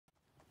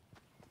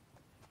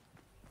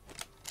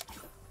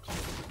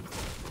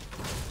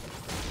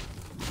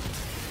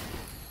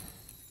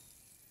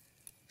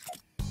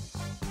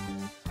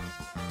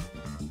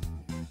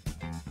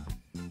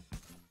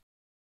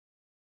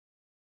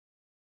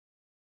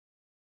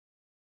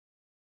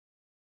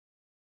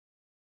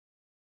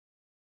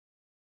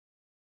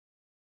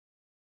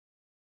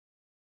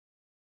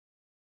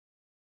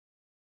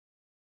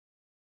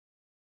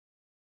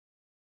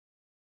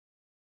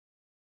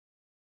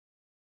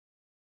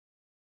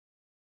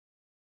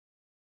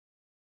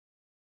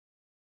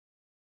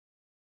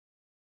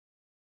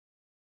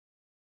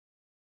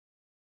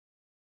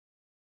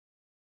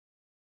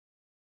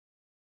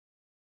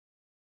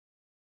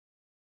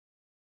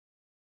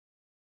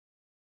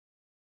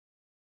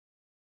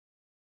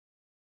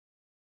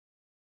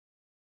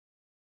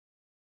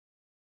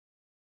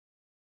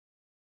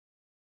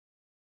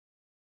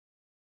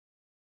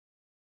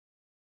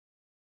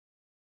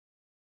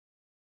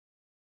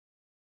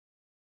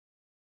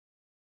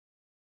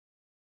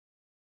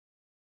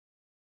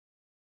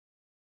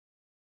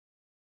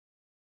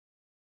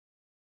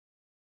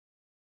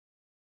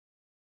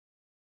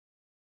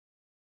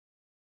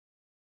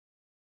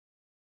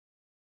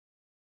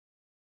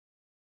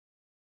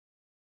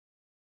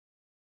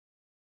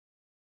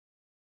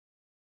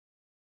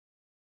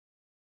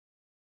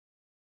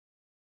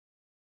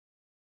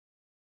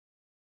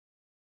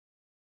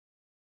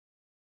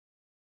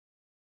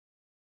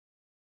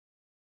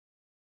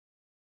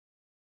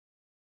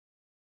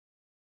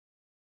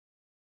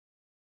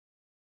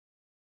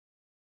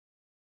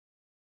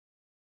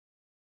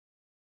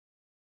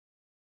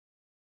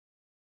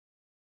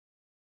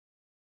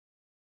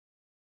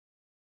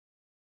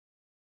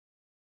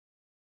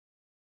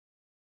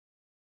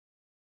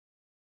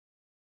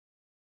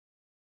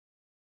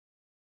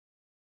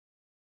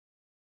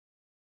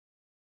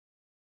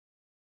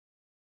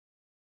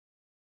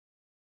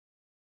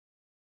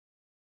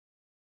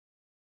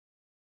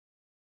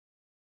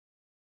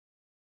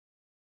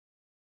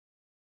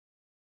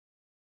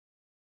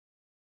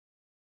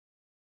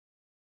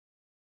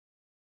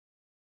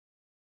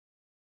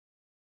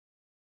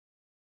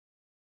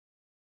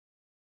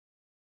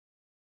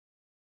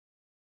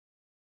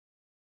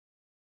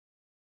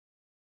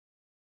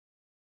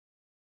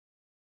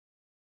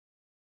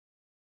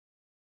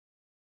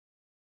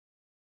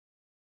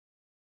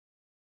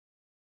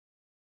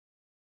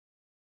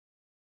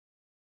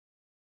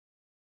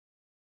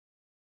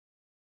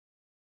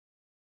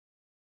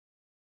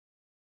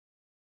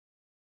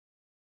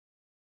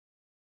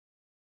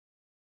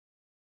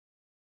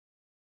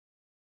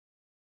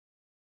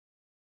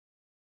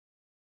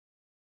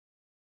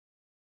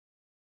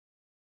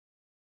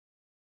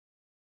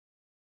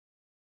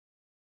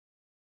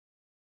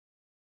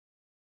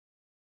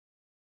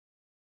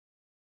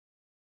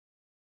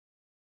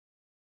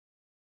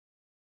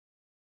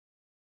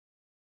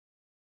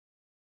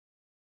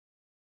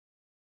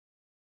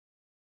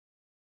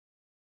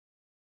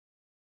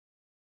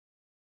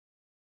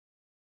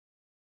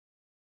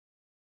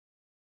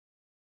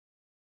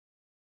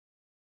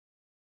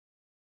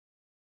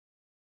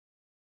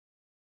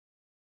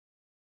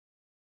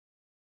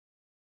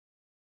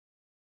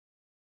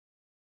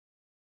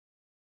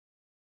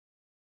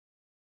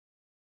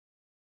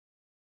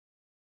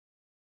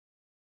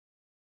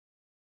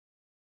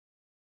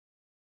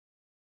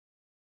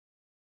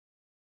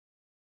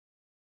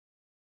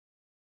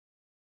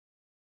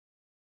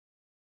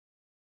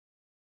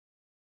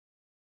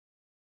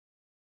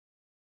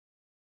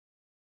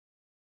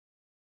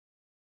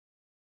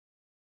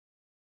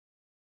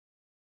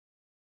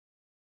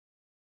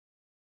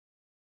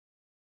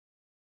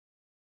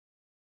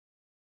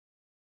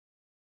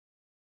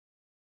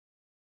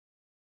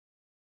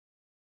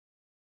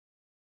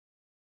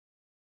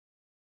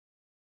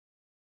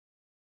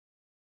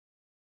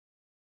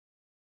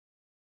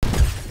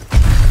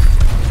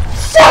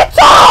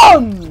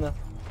on!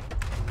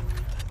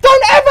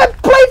 Don't ever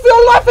play for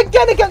your life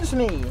again against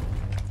me!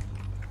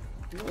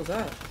 What was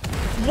that?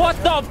 What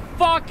the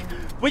fuck?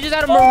 We just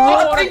had a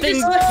marauder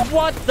thing.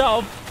 What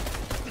the?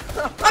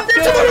 I'm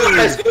dead to one of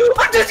this!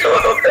 I'm dead to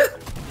one of this!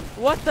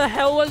 What the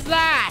hell was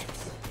that?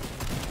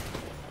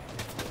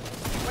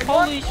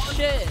 Holy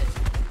shit.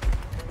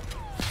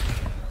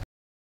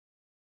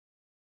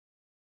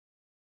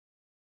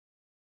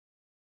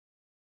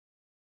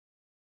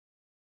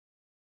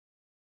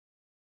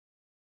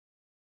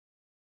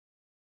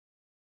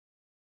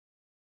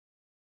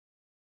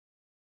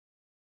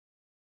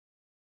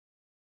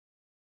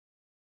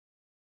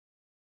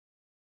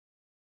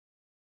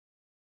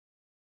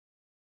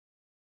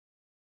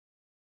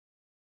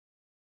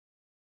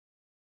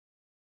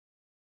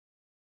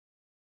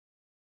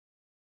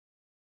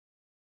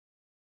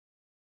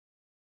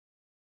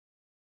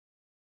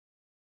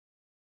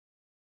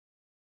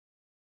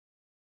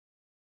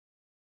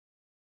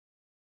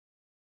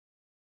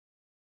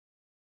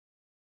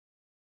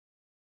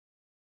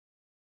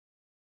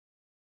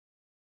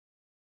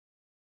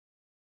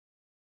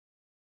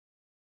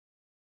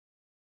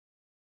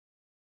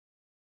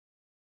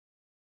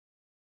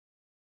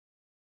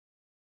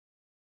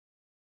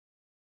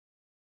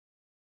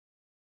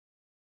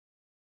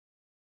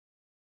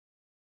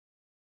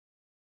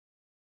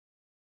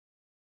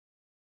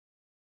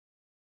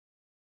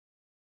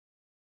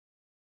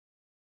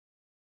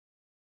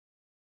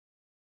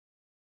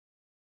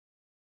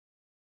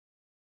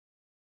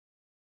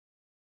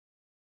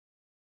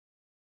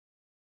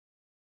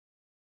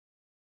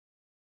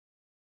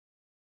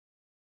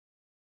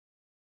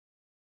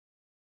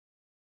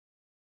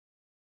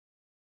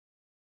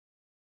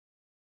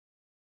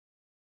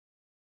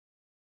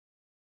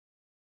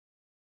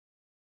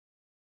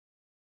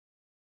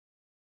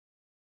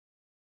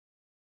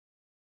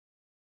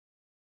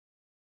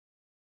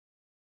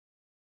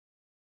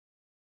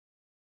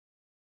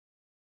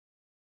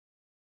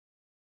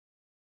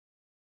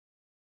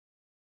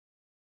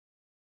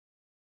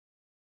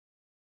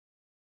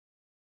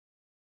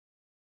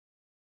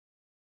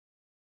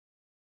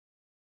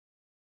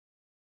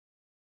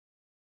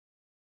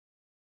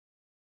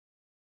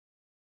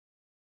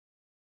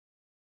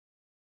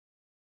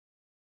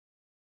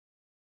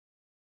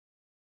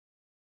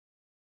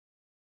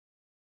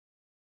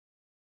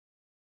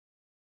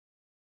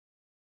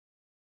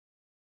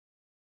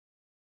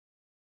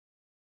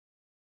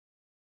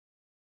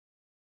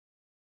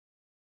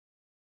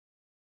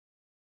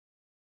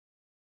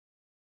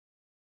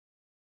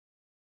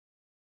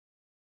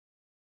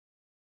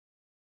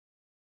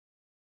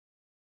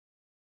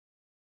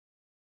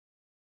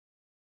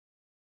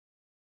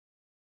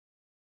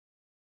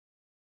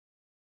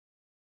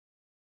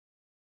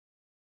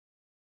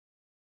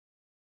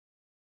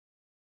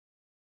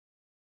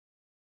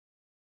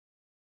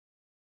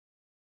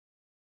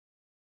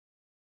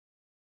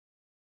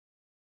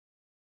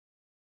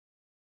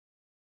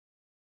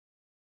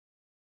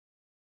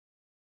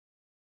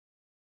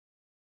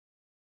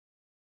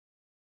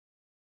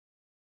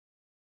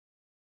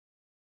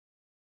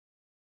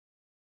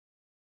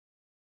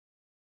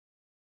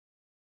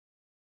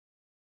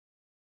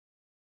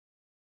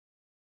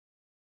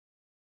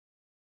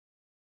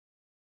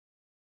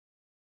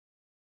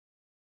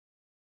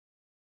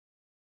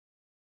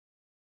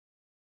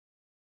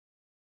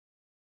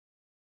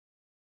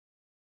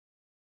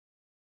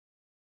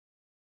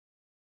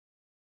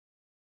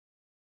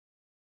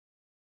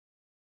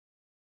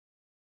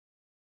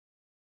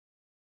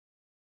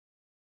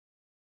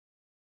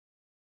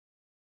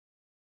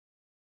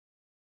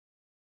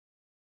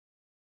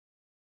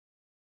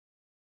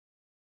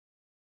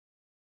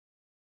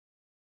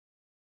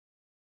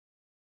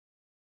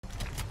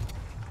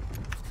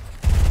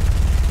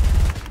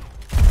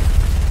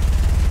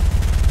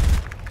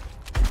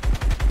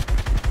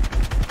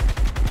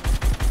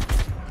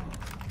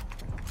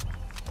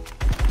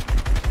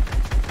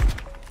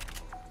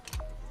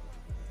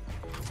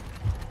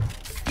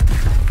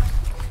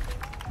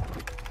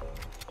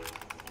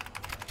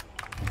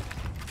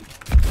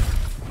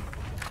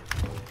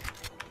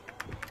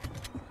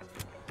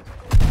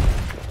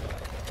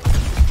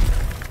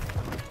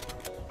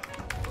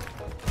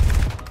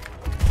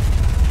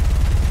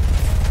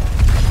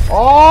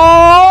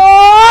 Oh!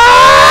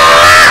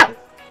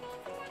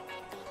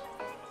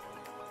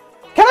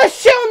 Can I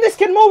shit on this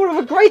kid more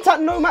with a great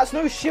at no mats,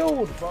 no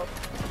shield, bro?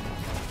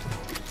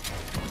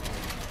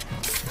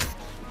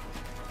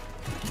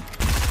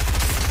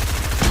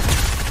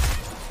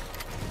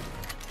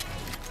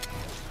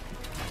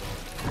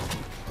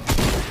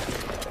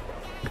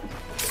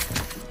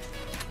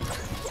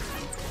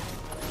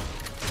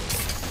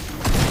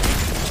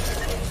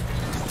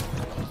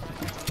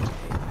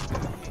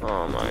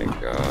 Oh my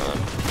god.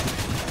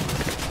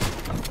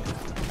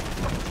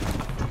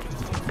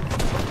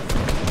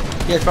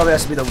 He probably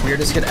has to be the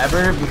weirdest kid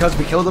ever because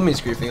we killed him.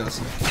 He's griefing us.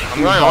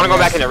 I want to go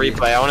back in the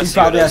replay. I want to see. He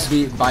probably has to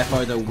be by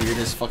far the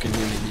weirdest fucking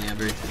human being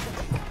ever.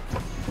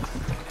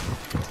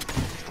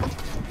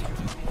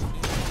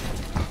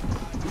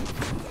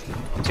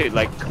 Dude,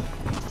 like,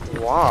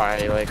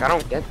 why. Like, I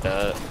don't get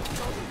that. Oh,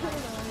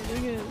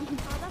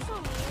 that's so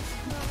mean.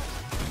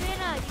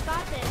 Savannah, you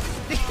got this.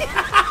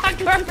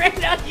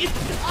 Corina, you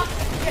suck.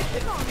 That's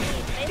so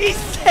mean. He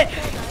said,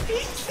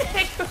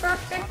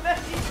 Corina,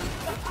 you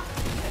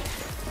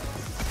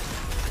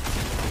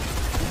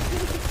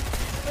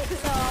Wait,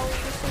 so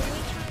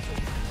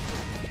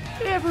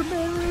never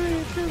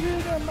married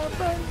Corina, my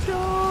friend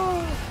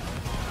Joe.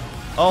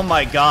 Oh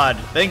my god.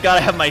 Thank god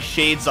I have my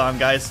shades on,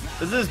 guys.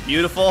 This is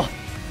beautiful.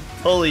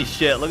 Holy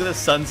shit. Look at the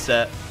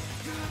sunset.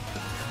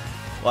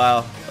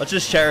 Wow. Let's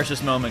just cherish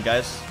this moment,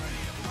 guys.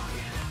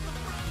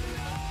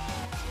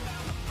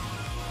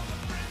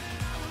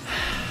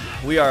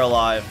 We are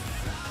alive.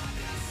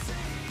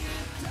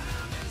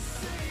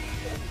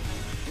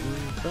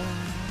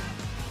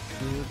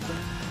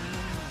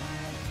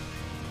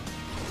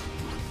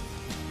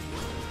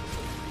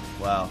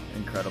 Wow,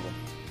 incredible.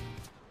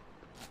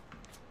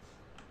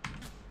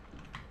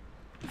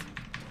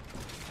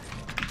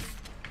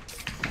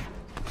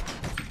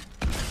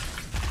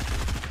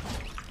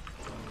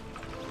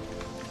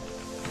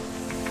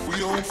 We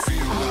don't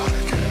feel like